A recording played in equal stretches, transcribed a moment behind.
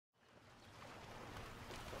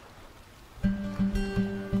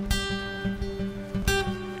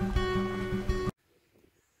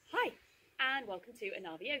welcome to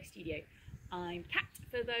another yoga studio. I'm Kat,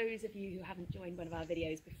 for those of you who haven't joined one of our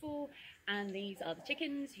videos before, and these are the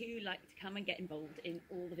chickens who like to come and get involved in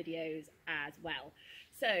all the videos as well.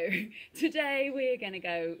 So today we're going to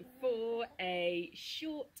go for a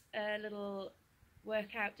short little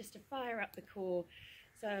workout just to fire up the core.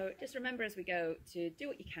 So just remember as we go to do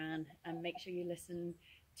what you can and make sure you listen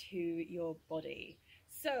to your body.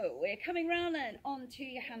 So we're coming round and onto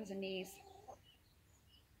your hands and knees.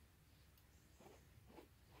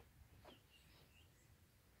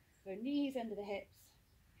 So knees under the hips,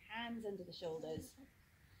 hands under the shoulders.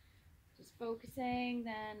 Just focusing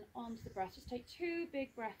then onto the breath. Just take 2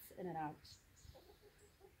 big breaths in and out.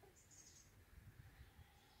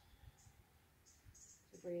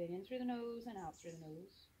 So breathing in through the nose and out through the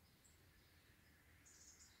nose.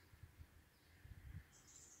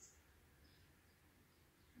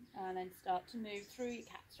 And then start to move through your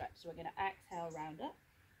cat stretch. So we're going to exhale, round up.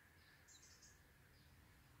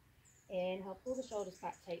 Inhale, pull the shoulders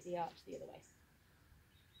back, take the arch the other way.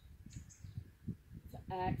 So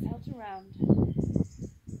exhale to round.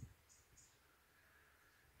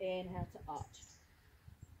 Inhale to arch.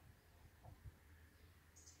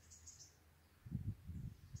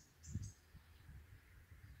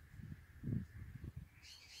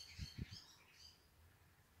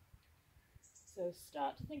 So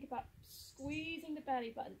start to think about squeezing the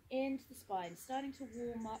belly button into the spine, starting to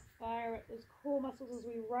warm up, fire up those core muscles as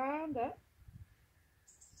we round up,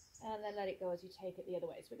 and then let it go as you take it the other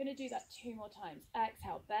way. So we're going to do that 2 more times.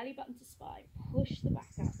 Exhale, belly button to spine, push the back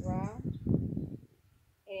out, round.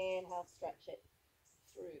 Inhale, stretch it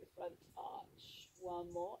through the front arch.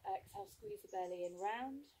 1 more. Exhale, squeeze the belly in,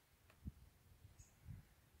 round.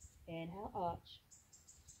 Inhale, arch.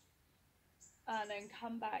 And then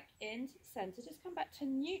come back into the center, just come back to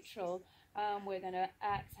neutral. We're going to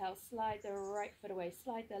exhale, slide the right foot away,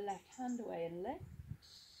 slide the left hand away and lift.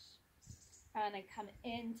 And then come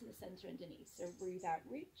into the center underneath. So breathe out,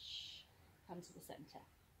 reach, come to the center.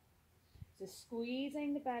 So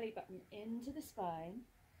squeezing the belly button into the spine.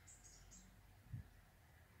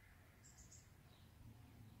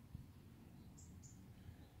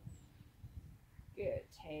 Good,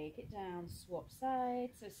 take it down, swap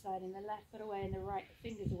sides, so sliding the left foot away and the right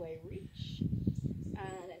fingers away, reach,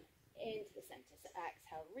 and then into the center, so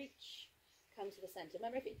exhale, reach, come to the center.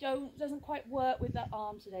 Remember, if it doesn't quite work with that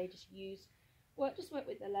arm today, just work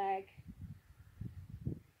with the leg.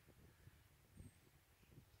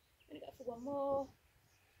 Gonna go for 1 more,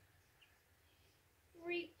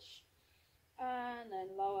 reach, and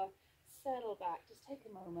then lower, settle back, just take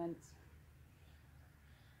a moment.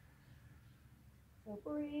 So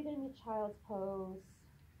breathe in your child's pose.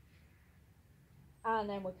 And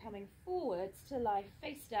then we're coming forwards to lie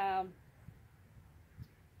face down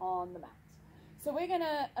on the mat. So we're going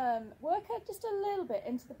to work out just a little bit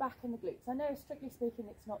into the back and the glutes. I know, strictly speaking,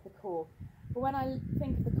 it's not the core. But when I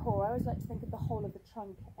think of the core, I always like to think of the whole of the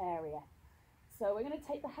trunk area. So we're going to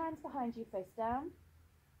take the hands behind you, face down.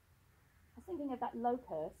 I was thinking of that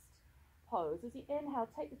locust pose. As you inhale,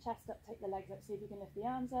 take the chest up, take the legs up. See if you can lift the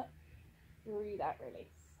arms up. Breathe out, release.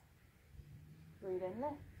 Breathe in,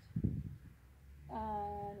 lift.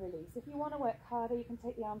 And release. If you want to work harder, you can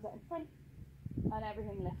take the arms out in front and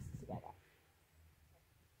everything lifts together.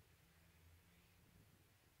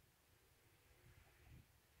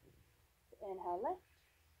 Inhale, lift.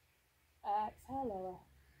 Exhale, lower.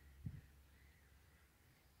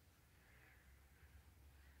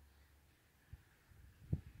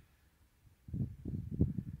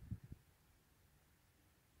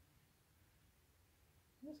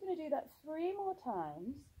 I'm just going to do that 3 more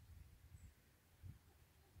times.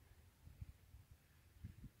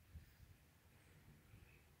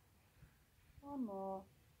 One more.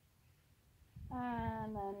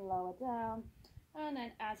 And then lower down. And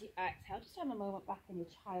then as you exhale, just have a moment back in your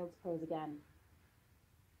child's pose again.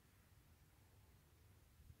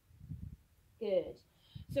 Good.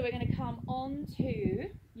 So we're going to come onto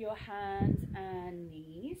your hands and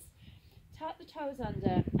knees. Tuck the toes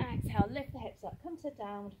under, exhale, lift the hips up, come to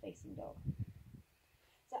downward facing dog.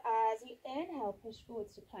 So as you inhale, push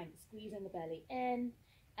forwards to plank, squeeze in the belly in,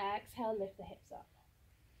 exhale, lift the hips up.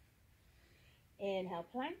 Inhale,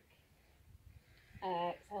 plank,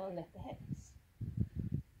 exhale, lift the hips.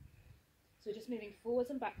 So just moving forwards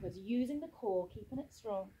and backwards, using the core, keeping it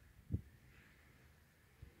strong.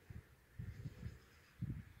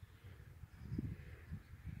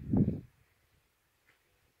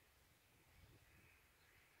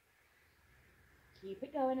 Keep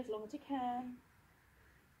it going as long as you can.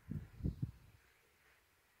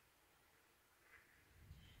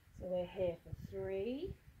 So we're here for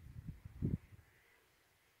 3,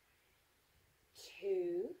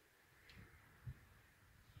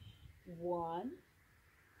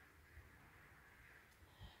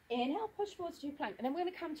 Inhale, push forwards to your plank, and then we're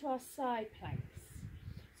going to come to our side planks.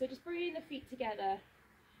 So just bring the feet together.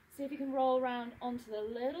 See if you can roll around onto the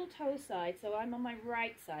little toe side. So I'm on my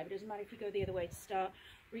right side, but it doesn't matter if you go the other way to start.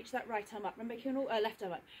 Reach that right arm up. Remember, you can left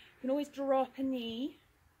arm up. You can always drop a knee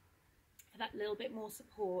for that little bit more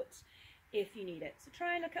support if you need it. So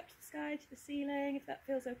try and look up to the sky, to the ceiling, if that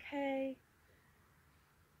feels okay.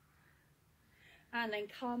 And then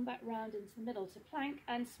come back round into the middle to plank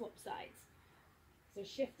and swap sides. So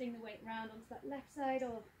shifting the weight round onto that left side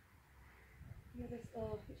or the other,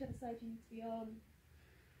 or whichever side you need to be on.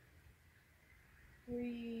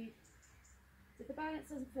 Breathe. If the balance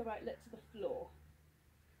doesn't feel right, look to the floor.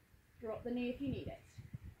 Drop the knee if you need it.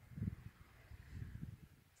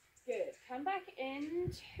 Good. Come back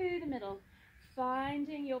into the middle,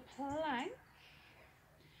 finding your plank.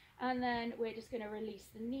 And then we're just going to release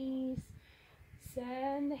the knees,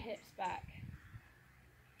 send the hips back,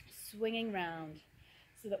 swinging round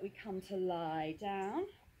so that we come to lie down,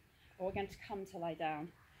 or we're going to come to lie down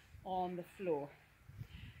on the floor.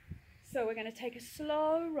 So we're going to take a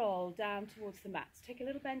slow roll down towards the mat. Take a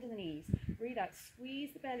little bend in the knees, breathe out,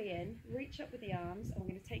 squeeze the belly in, reach up with the arms, and we're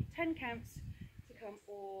going to take 10 counts to come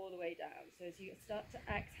all the way down. So as you start to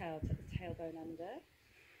exhale, tuck the tailbone under.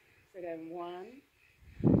 So we're going 1,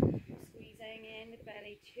 squeezing in with the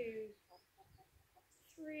belly, 2,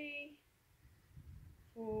 3,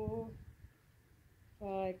 4,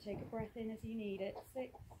 5, take a breath in as you need it,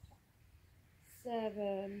 6,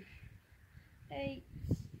 7, 8,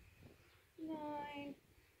 9,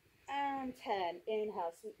 and 10.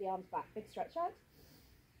 Inhale, sweep the arms back, big stretch out.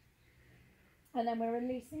 And then we're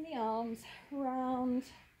releasing the arms round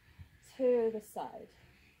to the side.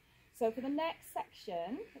 So for the next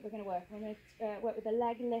section that we're going to work with the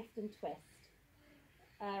leg lift and twist.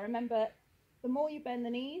 Remember, the more you bend the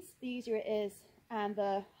knees, the easier it is, and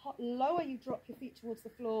the lower you drop your feet towards the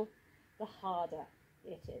floor, the harder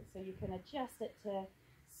it is. So you can adjust it to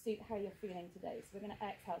suit how you're feeling today. So we're going to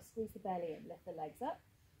exhale, squeeze the belly in, lift the legs up.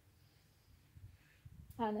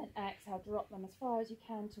 And then exhale, drop them as far as you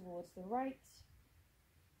can towards the right,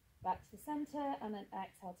 back to the center, and then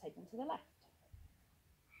exhale, take them to the left.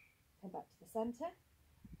 Come back to the center,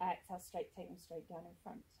 exhale, straight, take them straight down in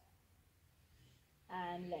front.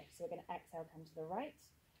 And lift. So we're going to exhale, come to the right.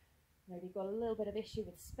 Maybe you've got a little bit of issue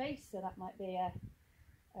with space, so that might be a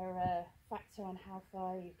factor on how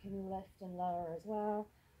far you can lift and lower as well.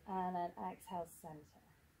 And then exhale, center.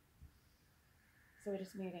 So we're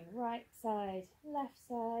just moving right side, left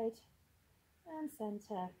side, and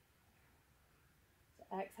center.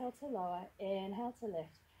 So exhale to lower, inhale to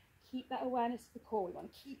lift. Keep that awareness of the core. We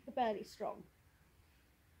want to keep the belly strong.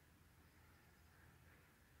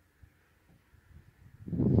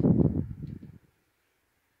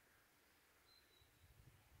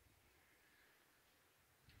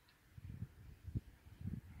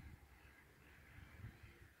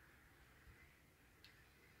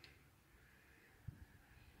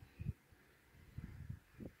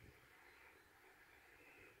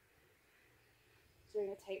 So we're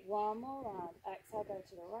going to take one more round. Exhale, go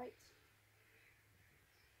to the right.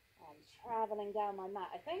 I'm traveling down my mat,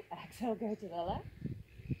 I think. Exhale, go to the left.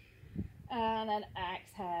 And then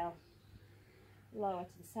exhale, lower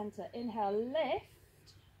to the center. Inhale,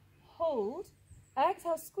 lift, hold.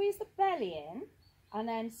 Exhale, squeeze the belly in. And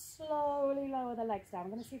then slowly lower the legs down.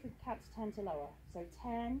 I'm going to see if we can count to 10 to lower. So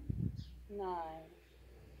 10, 9,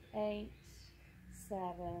 8,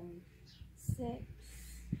 7, 6,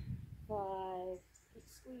 5. Keep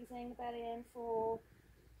squeezing the belly in. 4,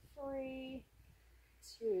 3,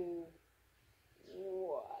 2,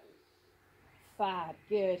 1. Fab.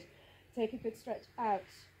 Good. Take a good stretch out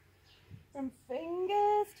from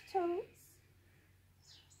fingers to toes.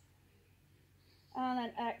 And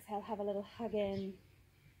then exhale, have a little hug in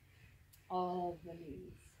of the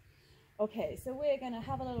knees. Okay, so we're going to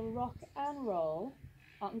have a little rock and roll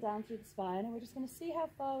up and down through the spine, and we're just going to see how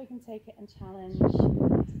far we can take it and challenge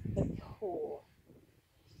the core.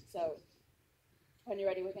 So when you're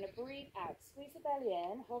ready, we're going to breathe out, squeeze the belly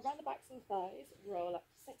in, hold around the backs of the thighs, roll up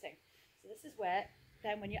to sitting. So this is where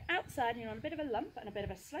then when you're outside and you're on a bit of a lump and a bit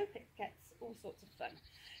of a slope, it gets all sorts of fun.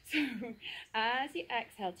 So as you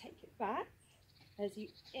exhale, take it back. As you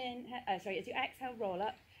inhale, as you exhale, roll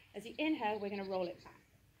up. As you inhale, we're going to roll it back.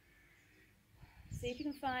 See if you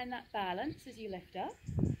can find that balance as you lift up.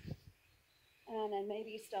 And then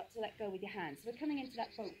maybe you start to let go with your hands. So we're coming into that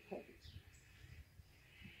boat pose.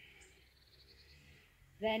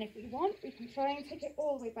 Then if we want, we can try and take it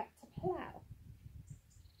all the way back to plow.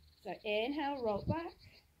 So inhale, roll back.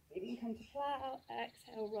 Maybe you come to plow.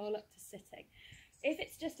 Exhale, roll up to sitting. If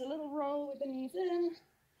it's just a little roll with the knees in,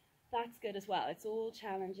 that's good as well. It's all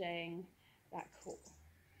challenging that core.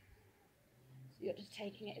 So you're just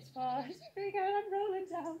taking it as far as you go. I'm rolling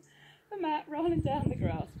down the mat, rolling down the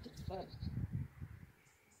grass, which is fun.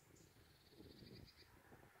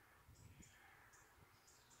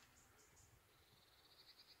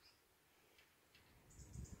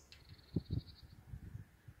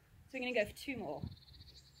 So we're going to go for 2 more.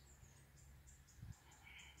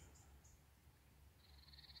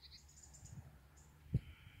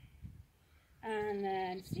 And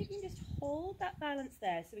then see if you can just hold that balance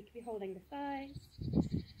there. So we could be holding the thighs,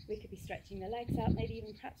 we could be stretching the legs out, maybe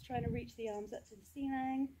even perhaps trying to reach the arms up to the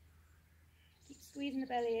ceiling. Keep squeezing the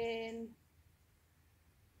belly in.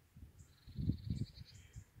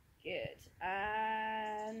 Good.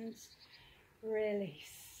 And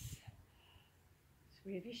release.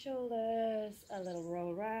 Squeeze your shoulders, a little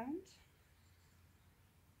roll round.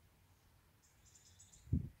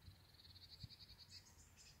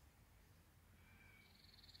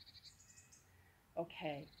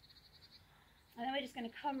 Okay. And then we're just going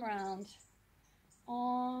to come round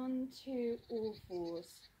onto all fours.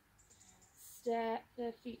 Step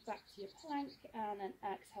the feet back to your plank and then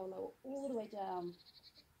exhale, lower all the way down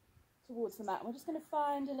towards the mat. And we're just going to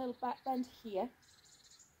find a little back bend here.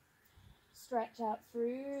 Stretch out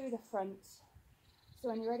through the front. So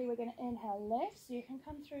when you're ready, we're going to inhale, lift. So you can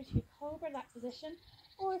come through to your cobra, that position.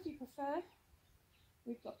 Or if you prefer,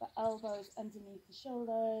 we've got the elbows underneath the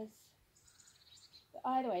shoulders. But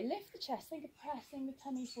either way, lift the chest. Think of pressing the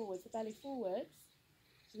tummy forwards, the belly forwards.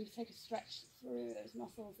 So we take a stretch through those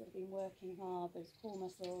muscles that have been working hard, those core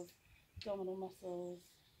muscles, abdominal muscles.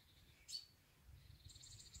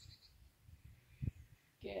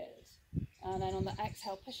 Good. And then on the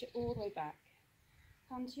exhale, push it all the way back.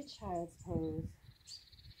 Come to your child's pose.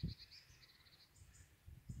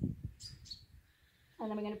 And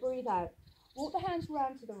then we're going to breathe out. Walk the hands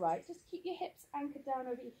round to the right. Just keep your hips anchored down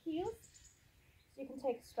over your heels. So you can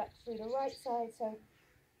take a stretch through the right side. So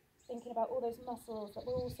thinking about all those muscles that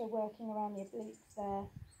we're also working around the obliques there.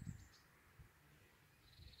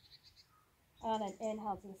 And then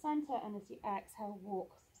inhale to the center, and as you exhale, walk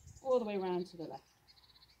all the way around to the left.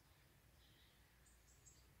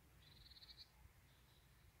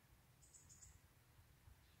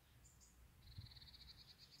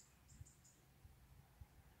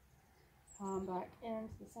 Palm back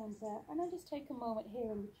into the center, and then just take a moment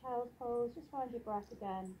here in the child's pose. Just find your breath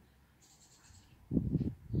again.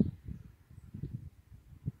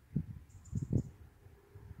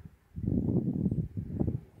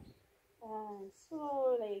 And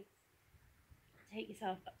slowly take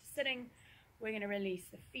yourself up to sitting. We're going to release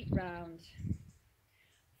the feet round.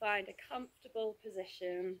 Find a comfortable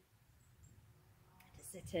position to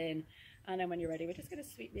sit in, and then when you're ready, we're just going to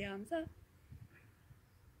sweep the arms up.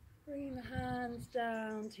 Bring the hands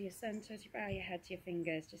down to your center, as you bow your head to your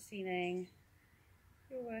fingers, just sealing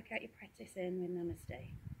your workout, your practice in with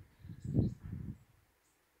Namaste.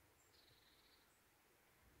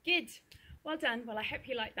 Good. Well done. Well, I hope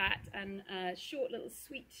you like that, and a short little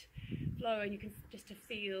sweet flow, and you can just to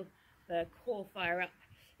feel the core fire up.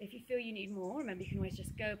 If you feel you need more, remember you can always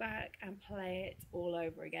just go back and play it all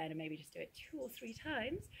over again, and maybe just do it 2 or 3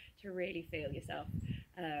 times to really feel yourself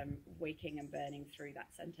waking and burning through that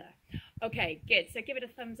center. Okay, good. So give it a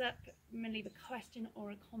thumbs up. Remember, leave a question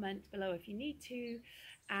or a comment below if you need to,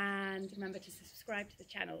 and remember to subscribe to the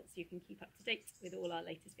channel so you can keep up to date with all our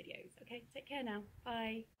latest videos. Okay, take care now.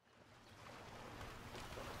 Bye.